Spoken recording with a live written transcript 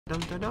Oh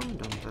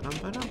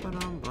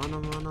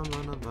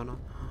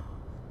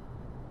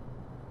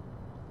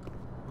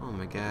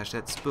my gosh,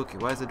 that's spooky.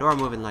 Why is the door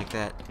moving like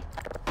that?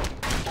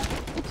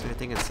 Is there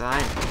anything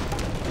inside?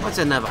 What's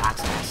in the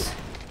boxes?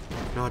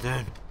 No,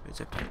 then. It's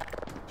empty.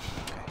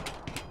 Okay.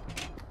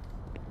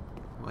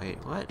 Wait,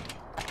 what?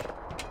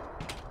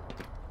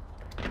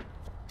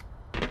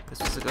 This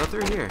supposed to go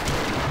through here.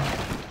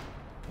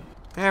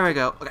 There we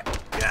go. Okay,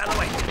 get out of the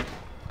way.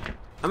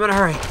 I'm in a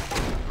hurry.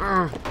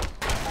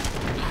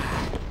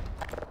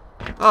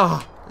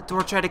 Oh, the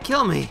door tried to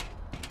kill me.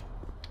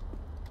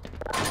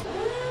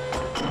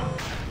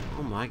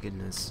 Oh my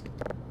goodness.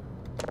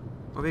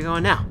 Where are we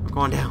going now? We're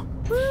going down.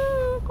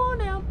 Woo, going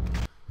down.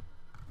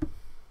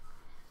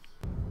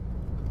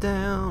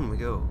 Down we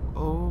go.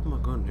 Oh my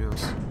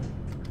goodness.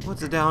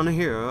 What's it down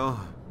here? Oh.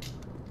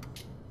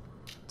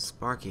 It's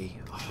sparky.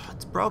 Oh,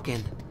 it's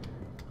broken.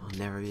 I'll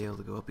never be able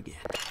to go up again.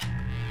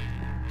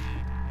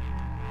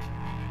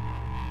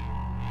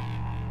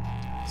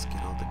 Let's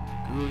get all the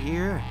goo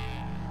here.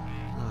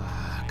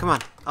 Come on.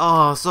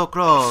 Oh, so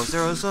close.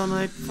 There was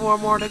only 4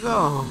 more to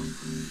go.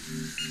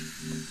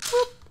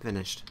 Whoop.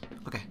 Finished.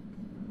 Okay.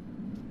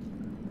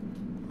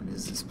 What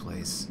is this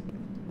place?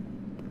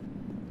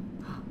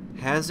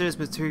 Hazardous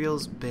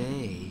Materials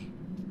Bay.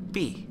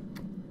 B.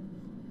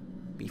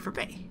 B for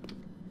Bay.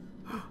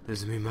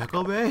 Does it mean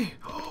Michael Bay?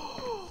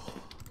 Oh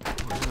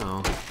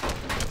no.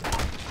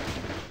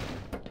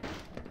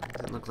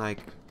 Doesn't look like...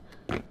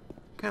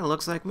 Kinda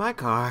looks like my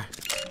car.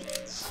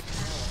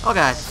 Oh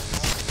god.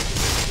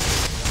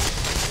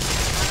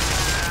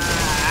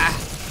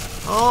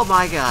 Oh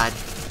my god.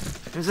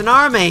 There's an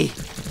army!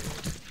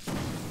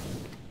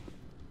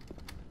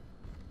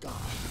 No!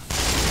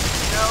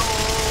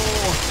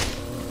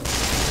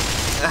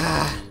 I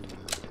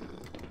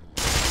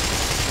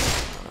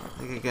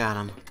think I got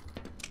him.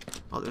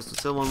 Oh, there's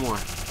still one more.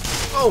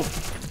 Oh!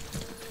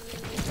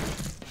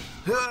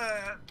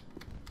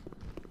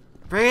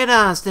 Bring it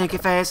on, stinky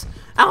face!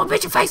 I'm gonna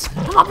beat your face!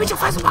 I'm gonna beat your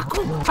face!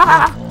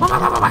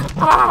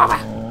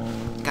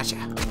 Gotcha.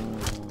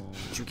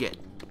 What'd you get?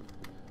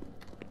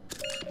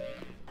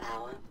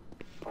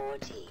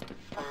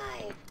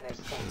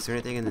 Is there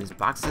anything in these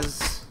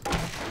boxes?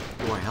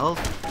 More health?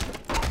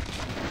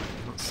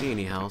 I don't see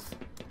any health.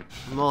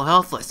 I'm all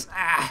healthless.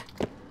 Ah!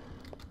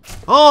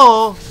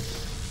 Oh!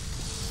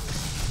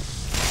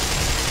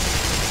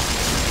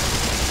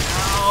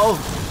 No!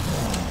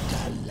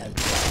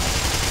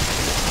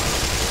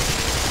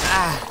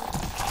 Ah!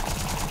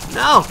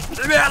 No!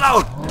 Leave me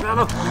alone!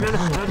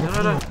 Leave me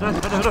alone!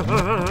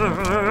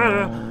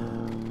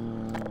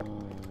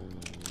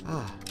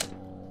 Oh.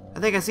 I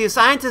think I see a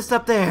scientist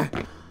up there!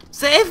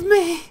 Save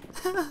me!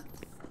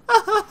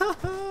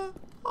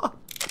 Oh,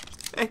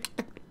 thank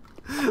you.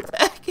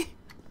 Thank you.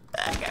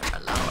 Thank you for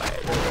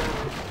lowering.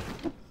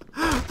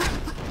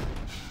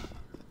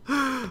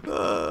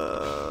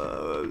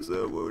 Oh, I'm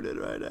so wounded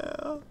right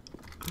now.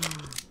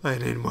 I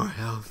need more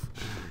health.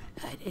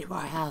 I need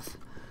more health.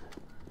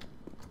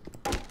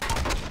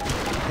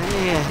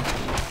 Hey,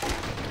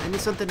 I need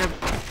something to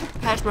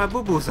patch my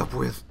boo-boos up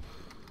with.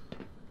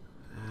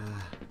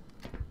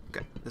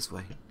 Okay, this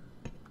way.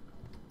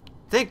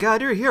 Thank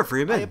God you're here,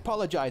 Freeman. I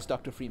apologize,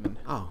 Dr. Freeman.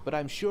 Oh. But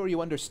I'm sure you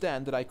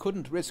understand that I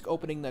couldn't risk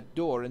opening that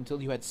door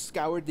until you had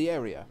scoured the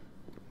area.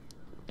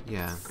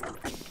 Yeah.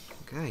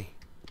 Okay.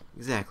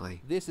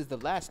 Exactly. This is the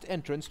last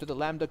entrance to the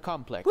Lambda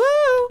complex.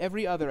 Woo!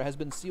 Every other has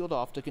been sealed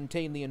off to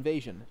contain the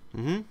invasion.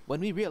 When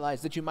we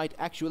realized that you might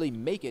actually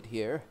make it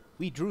here,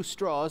 we drew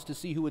straws to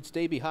see who would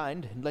stay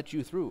behind and let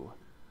you through.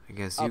 I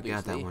guess you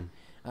got that one.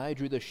 I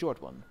drew the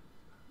short one.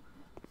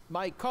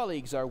 My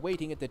colleagues are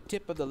waiting at the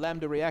tip of the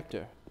Lambda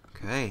reactor.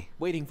 Okay.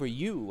 Waiting for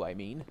you, I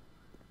mean.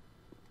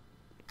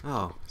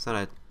 Oh, it's not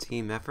a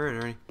team effort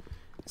or any...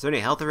 Is there any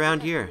health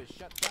around here?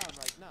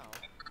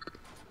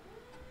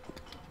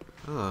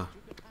 Oh.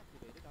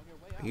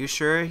 Are you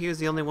sure he was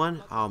the only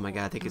one? Oh my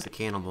god, I think he's a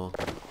cannibal.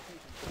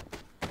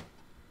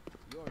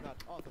 You're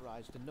not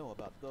authorized to know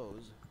about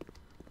those.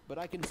 But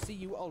I can see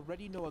you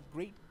already know a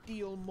great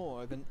deal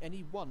more than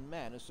any one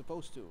man is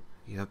supposed to.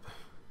 Yep.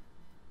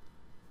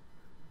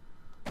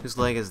 Whose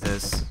leg is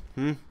this?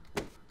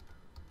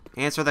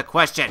 Answer the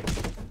question!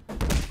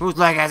 Whose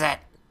leg is it?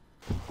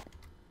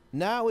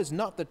 Now is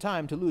not the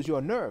time to lose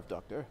your nerve,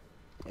 Doctor.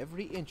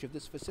 Every inch of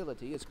this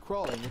facility is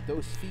crawling with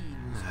those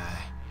fiends.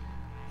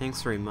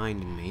 Thanks for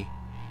reminding me.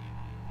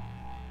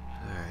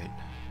 Alright.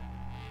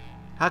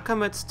 How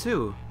come it's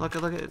 2? Look,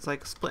 it's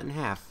like split in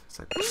half. It's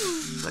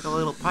like a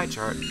little pie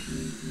chart.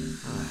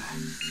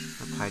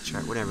 A pie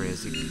chart, whatever it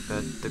is.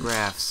 The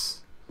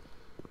graphs.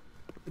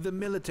 The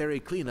military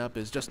cleanup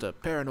is just a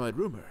paranoid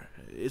rumor,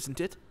 isn't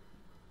it?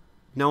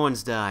 No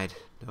one's died.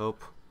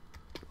 Nope.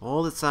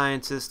 All the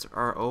scientists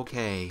are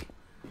okay.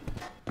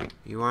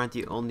 You aren't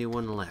the only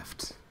one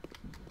left.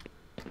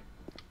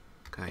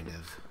 Kind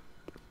of.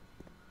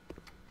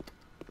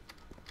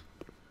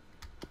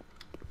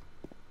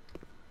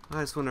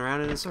 I just went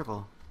around in a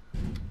circle.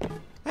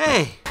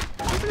 Hey!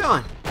 How's it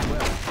going?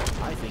 Well,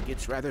 I think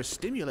it's rather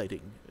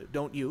stimulating,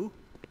 don't you?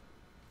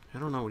 I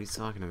don't know what he's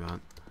talking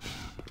about.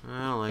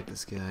 I don't like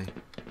this guy.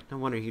 No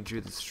wonder he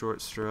drew the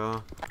short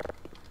straw.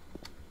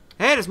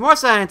 Hey, there's more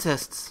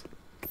scientists!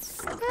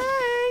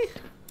 Hey!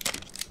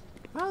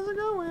 How's it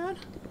going?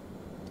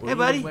 Hey,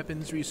 buddy!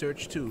 Weapons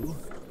research too.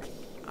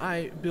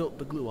 I built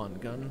the glue-on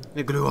gun.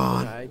 The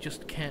glue-on. I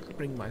just can't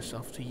bring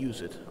myself to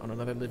use it on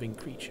another living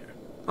creature.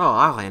 Oh,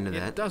 I'll handle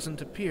that. It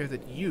doesn't appear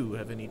that you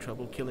have any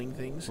trouble killing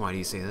things. Why do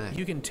you say that?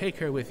 You can take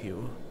her with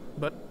you,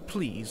 but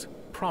please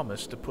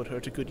promise to put her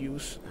to good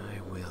use.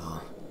 I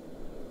will.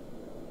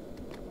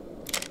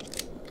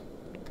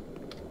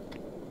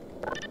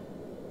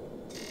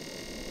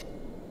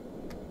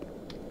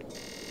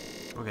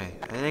 Okay,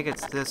 I think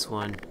it's this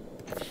one.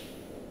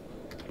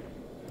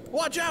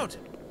 Watch out!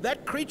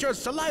 That creature's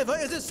saliva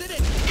is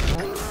acidic!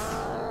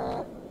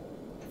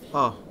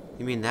 Oh,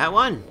 you mean that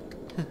one?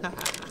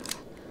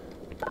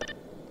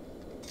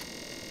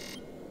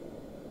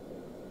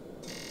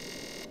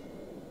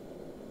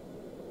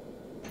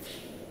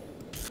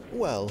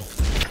 Well,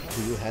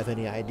 do you have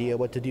any idea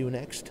what to do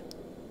next?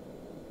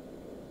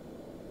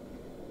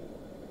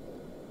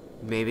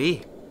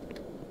 Maybe.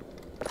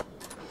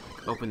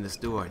 Open this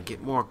door and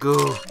get more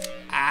goo.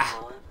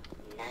 Ah!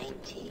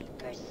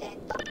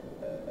 90%. Power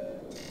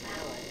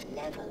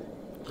level.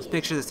 Let's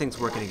make sure this thing's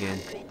working again.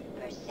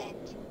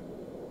 100%.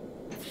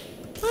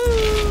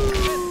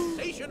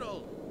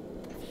 Sensational!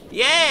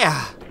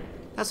 Yeah!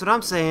 That's what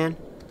I'm saying.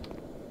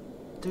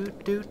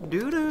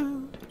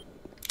 Do.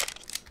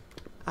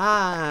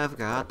 I've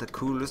got the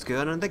coolest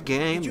gun in the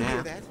game Did you now.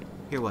 hear that?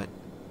 Hear what?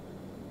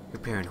 You're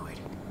paranoid.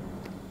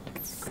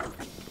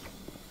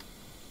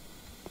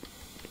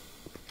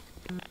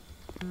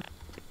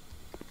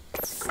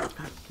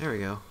 There we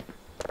go.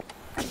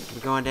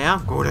 We going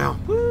down? Go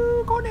down.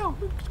 Woo, go down.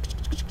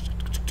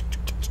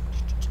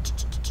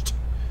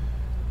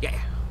 Yeah.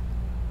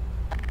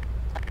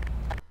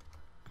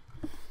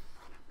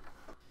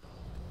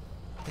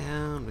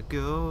 Down we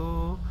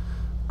go.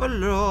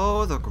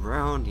 Below the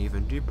ground,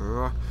 even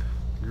deeper.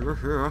 You're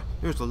here.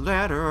 Here's a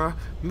ladder.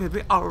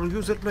 Maybe I'll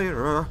use it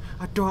later.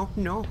 I don't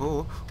know.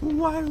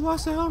 Why do I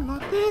sound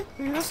like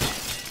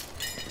this?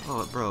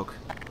 Oh, it broke.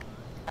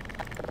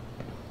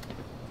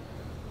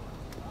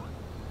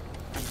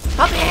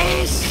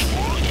 Puppies!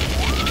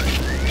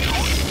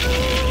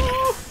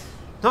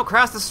 Don't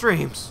cross the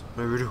streams.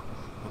 Maybe we do.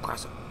 Don't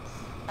cross it.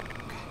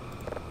 Okay.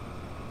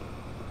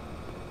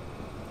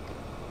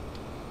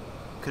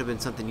 Could have been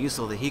something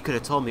useful that he could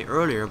have told me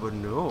earlier, but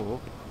no.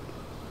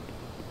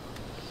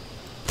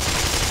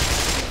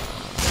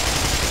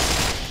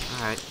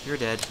 Alright, you're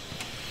dead.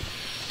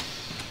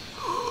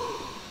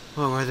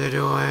 What were they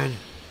doing?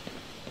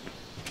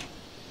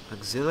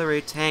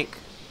 Auxiliary tank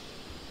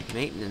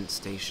maintenance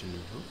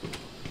station. Ooh.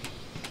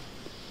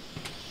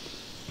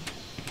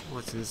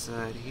 What's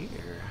inside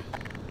here?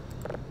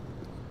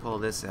 Pull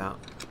this out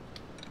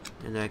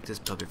and act this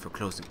puppy for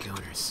close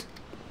encounters.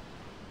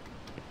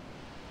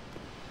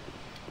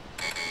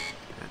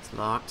 That's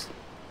locked.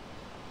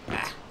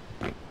 Ah.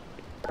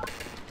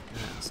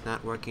 It's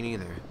not working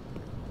either.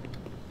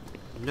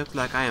 Look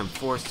like I am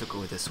forced to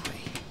go this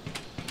way.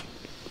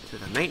 To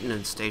the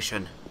maintenance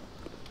station.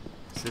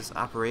 Is this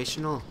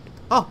operational?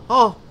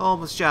 Oh,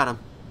 almost shot him.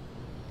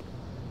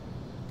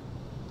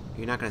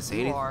 You're not gonna say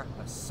anything? You are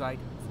a sight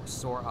for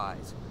sore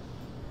eyes.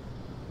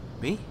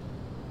 Me?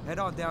 Head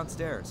on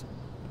downstairs.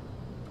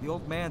 The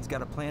old man's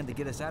got a plan to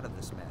get us out of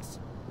this mess.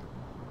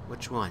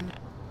 Which one?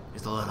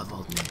 There's a lot of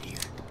old men here.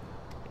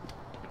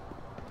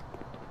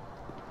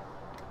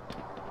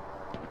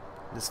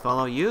 Does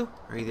follow you?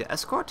 Are you the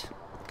escort?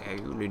 Okay,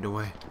 you lead the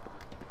way.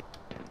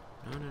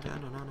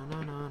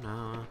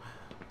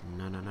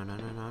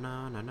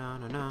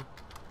 No.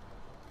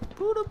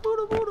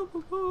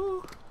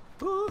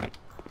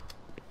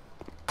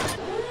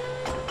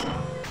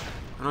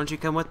 Why don't you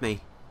come with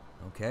me?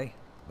 Okay,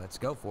 let's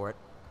go for it.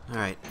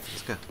 Alright,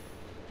 let's go.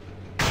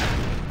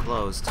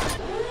 Closed.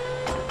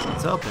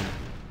 It's open.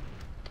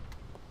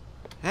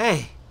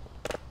 Hey!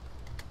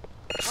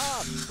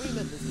 Ah,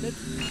 Freeman, isn't it?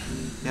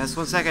 Yes,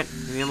 1 second.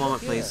 Give me a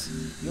moment, Here,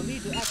 please. you'll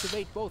need to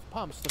activate both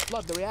pumps to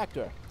flood the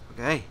reactor.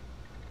 Okay.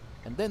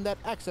 And then that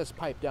access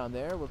pipe down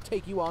there will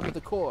take you on to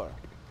the core.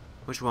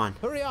 Which one?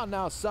 Hurry on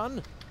now,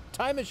 son.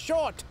 Time is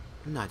short.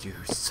 I'm not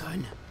your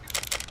son.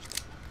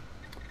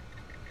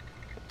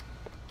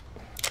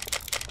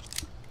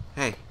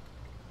 Hey.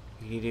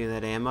 You need any of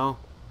that ammo?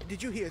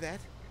 Did you hear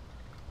that?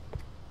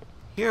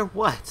 Hear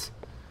what?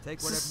 Take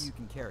Is whatever this- you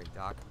can carry,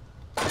 Doc.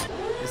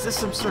 Is this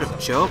some sort of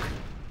joke?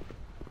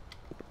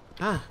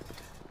 Huh?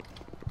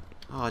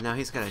 Oh, now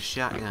he's got a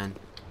shotgun.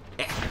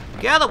 Eh,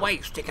 get out of the way,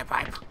 you sticky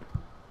pipe!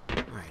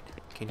 Alright,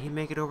 can he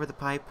make it over the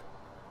pipe?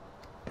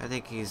 I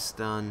think he's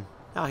done.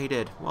 Oh, he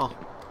did. Well,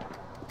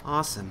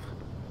 awesome.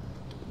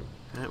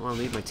 I didn't want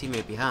to leave my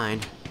teammate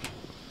behind.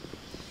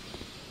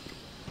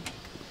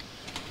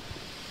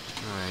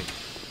 Alright.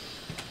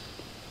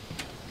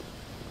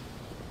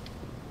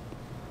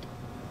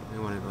 We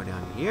want to go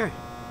down here.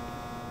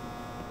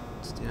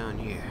 It's down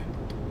here.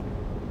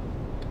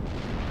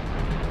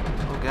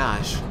 Oh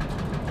gosh.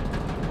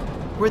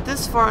 We're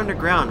this far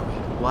underground.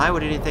 Why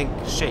would anything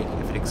shake?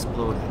 If it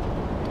exploded.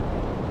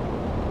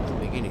 Doesn't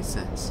make any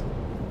sense.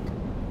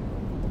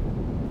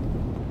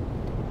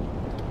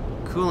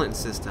 Coolant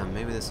system.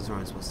 Maybe this is where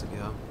I'm supposed to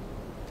go.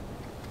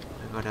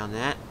 I go down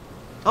that.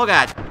 Oh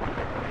god!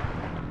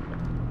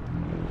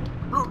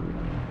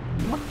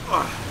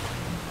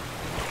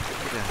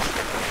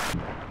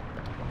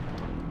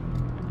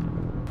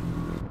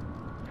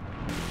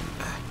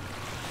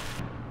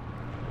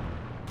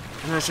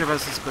 I'm not sure if I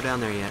was supposed to go down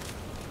there yet.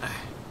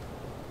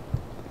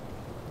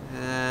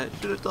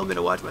 Should have told me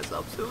to watch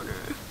myself sooner.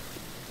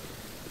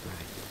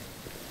 Right.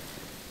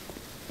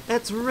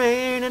 It's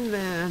raining,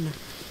 man.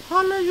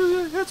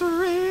 Hallelujah, it's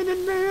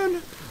raining,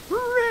 man.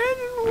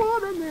 Raining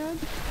water, man.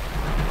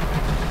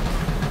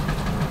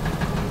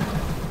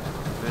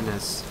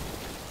 Goodness.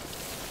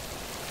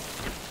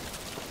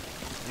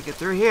 Let me get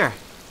through here.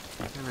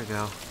 There we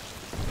go.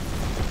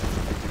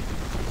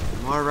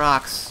 More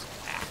rocks.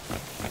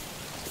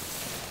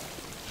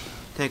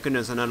 Thank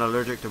goodness I'm not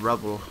allergic to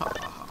rubble.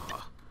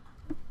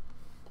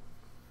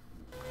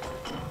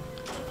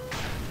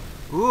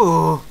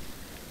 Ooh.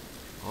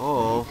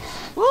 Oh.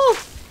 Woo.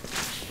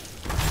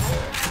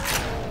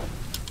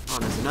 Oh,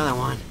 there's another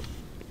one.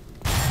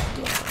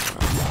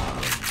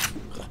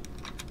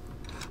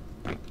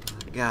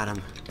 Got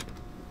him.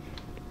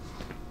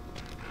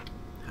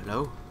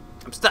 Hello?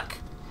 I'm stuck.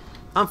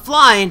 I'm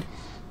flying.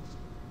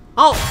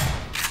 Oh.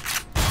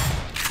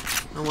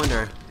 No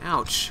wonder.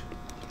 Ouch.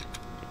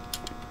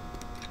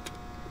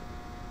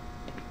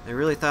 I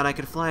really thought I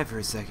could fly for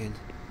a second.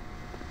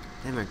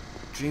 Then my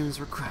dreams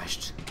were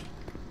crushed.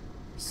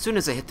 As soon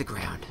as I hit the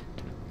ground.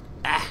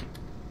 Ah!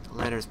 The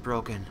ladder's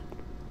broken.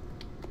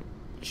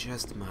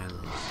 Just my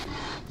luck.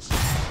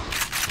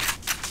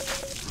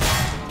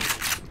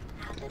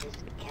 Hazardous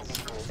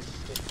chemicals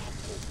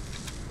detected.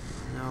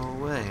 No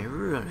way,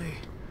 really?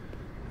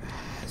 A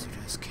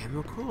hazardous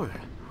chemical?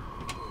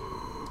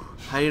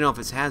 How do you know if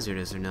it's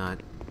hazardous or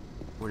not?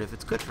 What if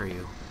it's good for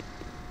you?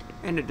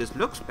 And it just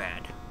looks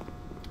bad.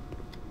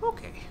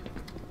 Okay.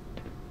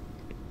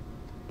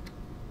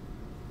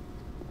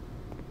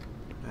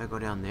 Do I go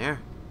down there?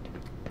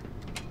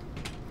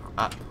 Or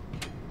up?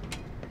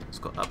 Let's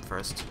go up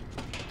first.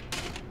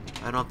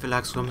 I don't feel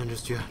like swimming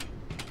just yet.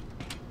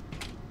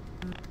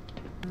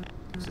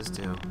 What's this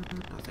do?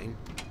 Nothing.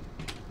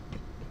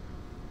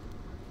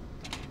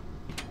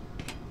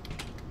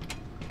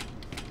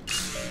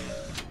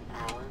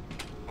 Power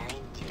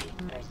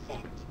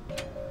 90%.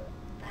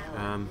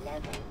 Power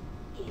level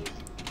is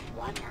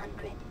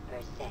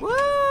 100%.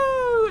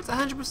 Woo! It's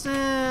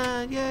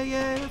 100%!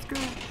 Yay, that's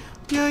great!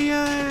 Yay,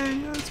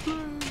 that's great!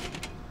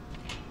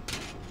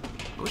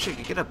 I wish I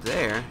could get up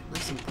there.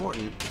 That's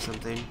important or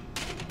something.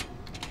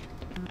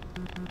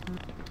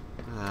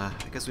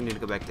 I guess we need to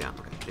go back down.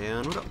 Okay,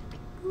 down we go.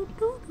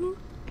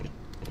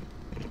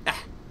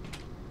 Ah.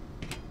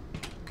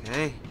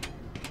 Okay.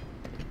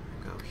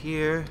 Go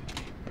here.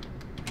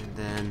 And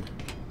then...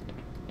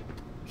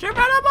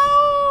 Shibadaboo!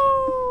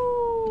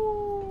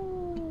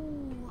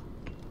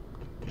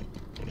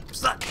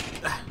 Stuck!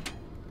 Ah.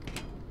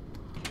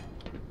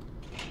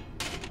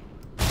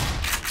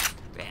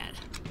 Bad.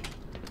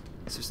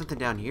 Is there something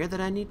down here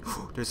that I need?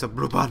 There's a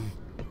blue button.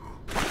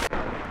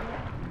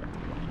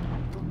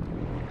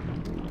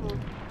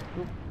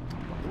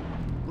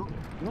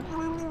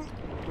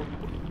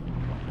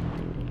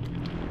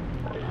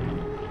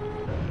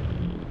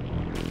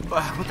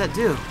 What'd that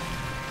do?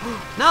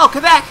 No,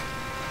 come back!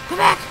 Come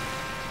back!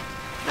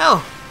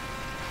 No!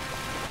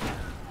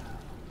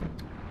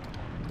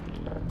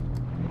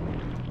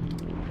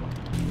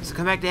 Does it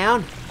come back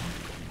down?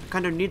 I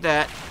kinda need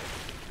that.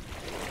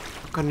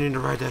 I kinda need to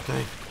ride that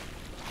thing.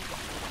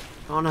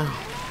 Oh no.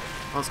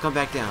 Oh, let's come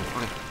back down.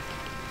 Okay.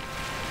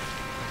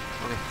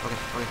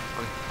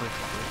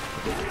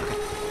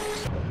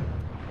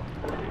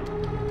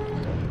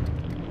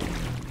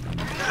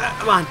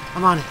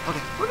 I'm on it.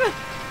 Okay, we're good.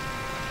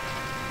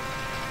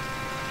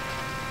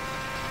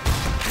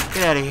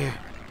 Get out of here.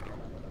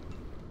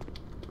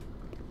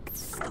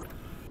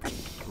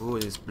 Ooh,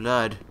 there's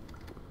blood.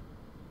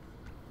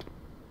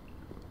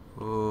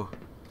 Ooh,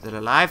 is it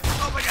alive?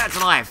 Oh my god, it's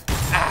alive!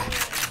 Ah.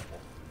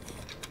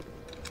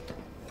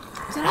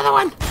 There's another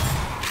one!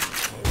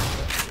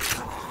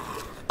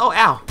 Oh,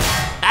 ow!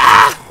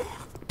 Ah!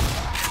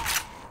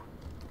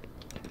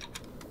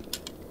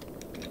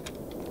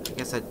 I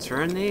guess I'd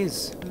turn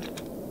these?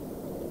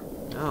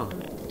 No.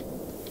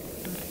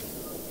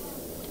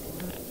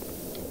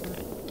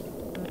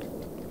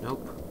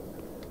 Nope.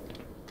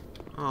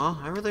 Oh,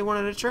 I really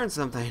wanted to turn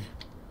something.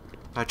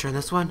 If I turn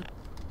this one?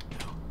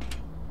 No.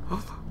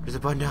 Oh, there's a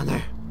button down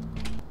there.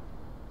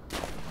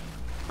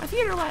 My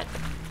feet are wet.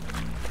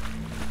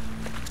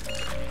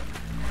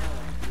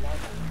 Power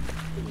level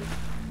is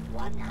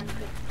 100%.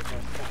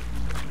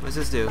 What does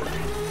this do?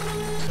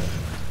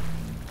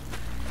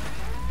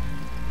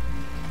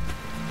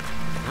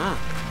 Huh.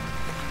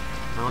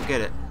 I don't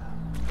get it.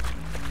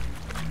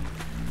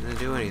 Doesn't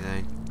do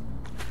anything.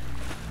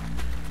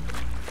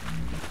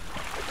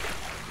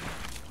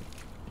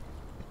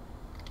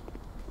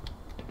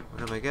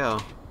 Where do I go?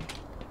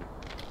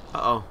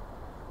 Uh-oh.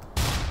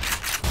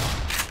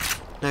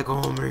 Like a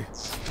homie.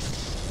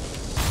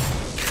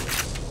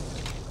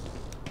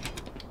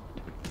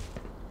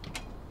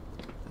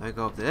 I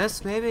go up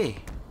this, maybe?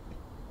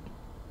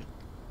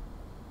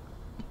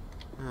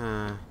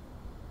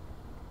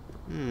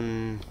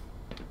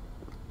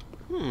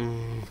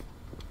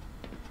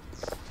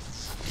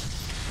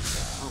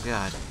 Oh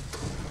god.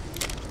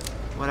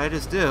 What'd I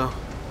just do?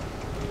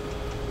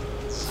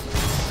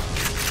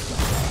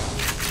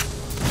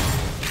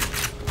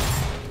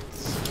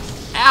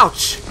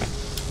 Ouch!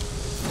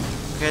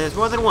 Okay, there's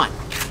more than one.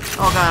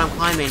 Oh god, I'm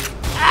climbing.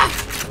 Ah!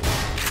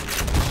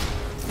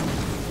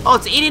 Oh,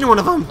 it's eating one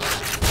of them!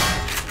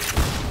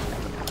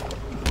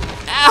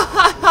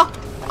 Ow!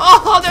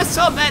 Oh, there's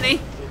so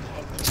many!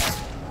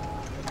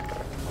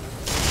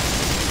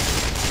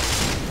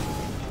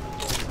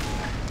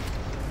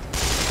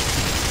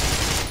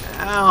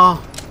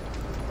 Ow!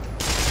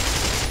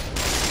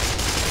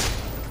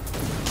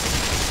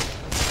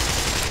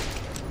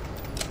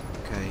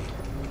 Okay.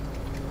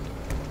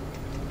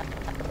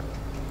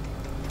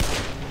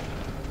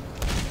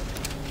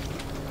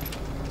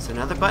 Is there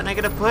another button I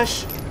gotta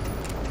push?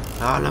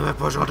 Oh, let me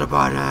push all the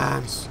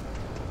buttons.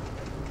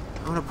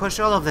 I wanna push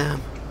all of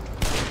them.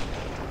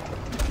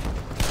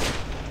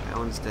 That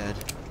one's dead.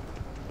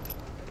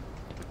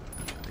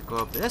 I go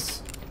up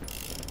this?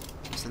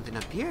 There's something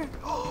up here?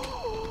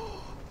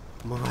 Oh,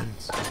 more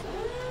buttons.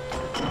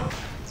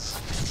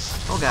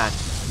 Oh god.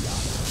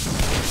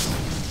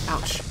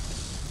 Ouch.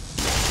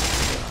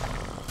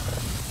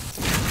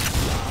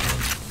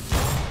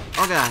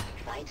 Oh god.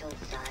 Vital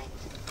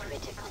signs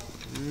critical.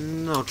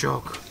 No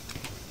joke.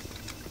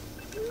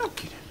 No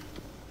kidding.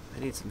 I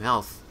need some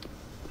health.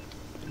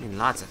 I need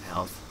lots of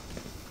health.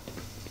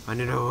 I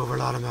need a over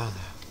lot of health.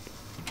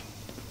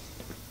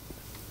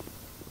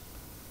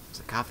 There's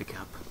a coffee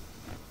cup.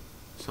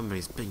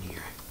 Somebody's been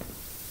here.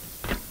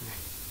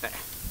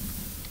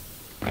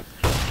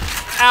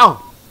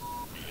 Ow!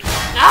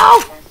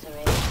 No!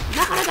 I'm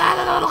not gonna die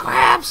to the little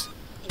crabs!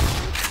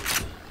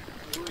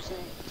 User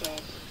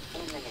dead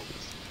imminent.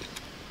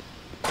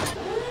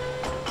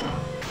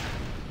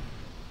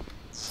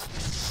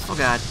 Oh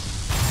god.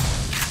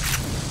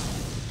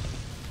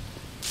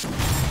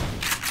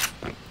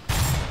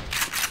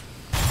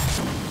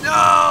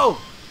 No!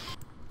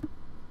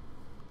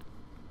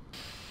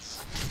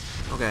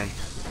 Okay.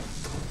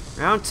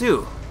 Round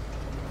 2.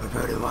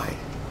 Prepare to fight.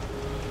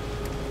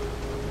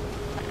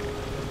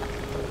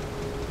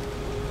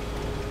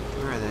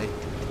 Where are they?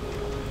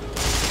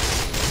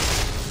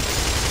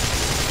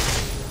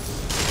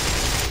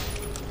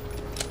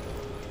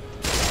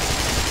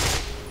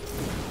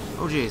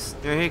 Oh jeez,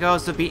 there he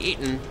goes to be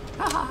eaten.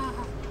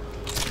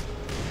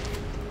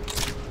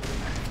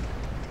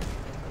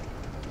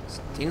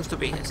 Seems to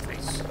be his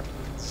face.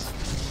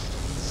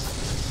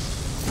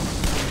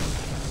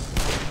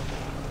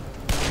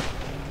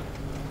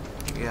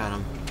 Got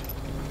him.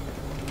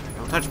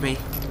 Don't touch me.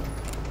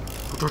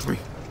 Don't touch me.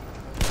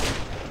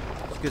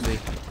 Excuse me.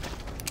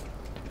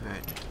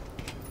 Alright.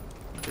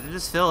 Did it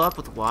just fill up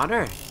with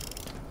water? I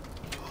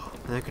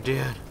think it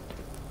did.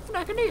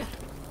 I think it did.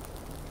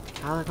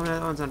 How come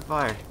that one's on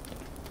fire?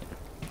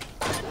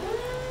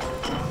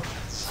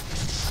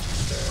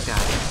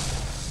 God.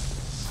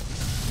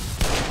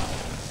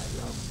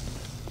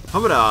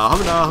 Humada,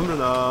 humada,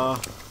 humada.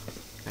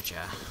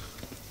 Gotcha.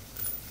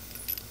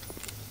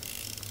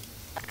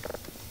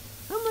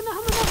 Humada,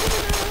 humada,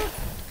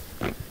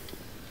 humada.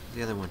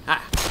 The other one.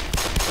 Ah.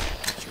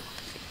 Got you.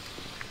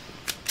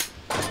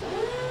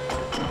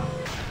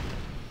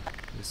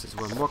 This is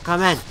one more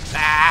coming.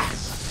 Ah.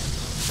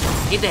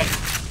 Eat it.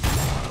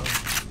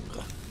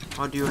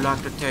 How do you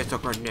like the taste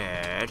of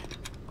grenade?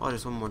 Oh,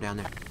 there's one more down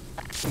there.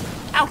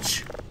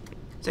 Ouch!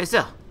 Stay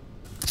still.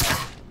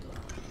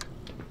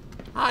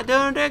 I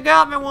done they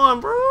got me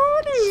one,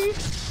 Brody.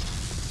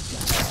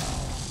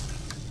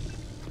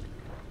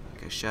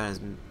 I shot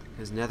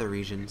his nether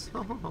regions.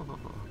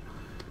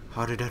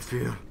 How did that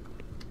feel?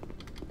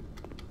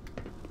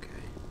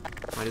 Okay.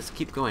 Why does it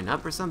keep going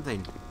up or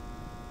something?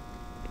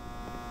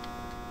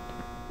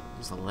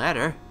 There's a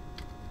ladder.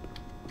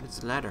 What's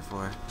the ladder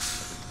for?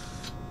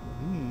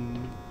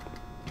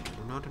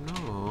 I don't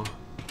know.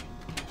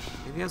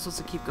 Maybe I'm supposed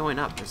to keep going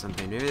up or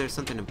something. Maybe there's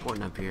something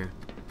important up here.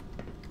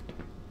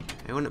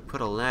 I wouldn't put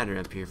a ladder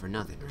up here for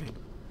nothing, right?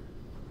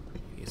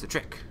 Here's a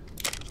trick.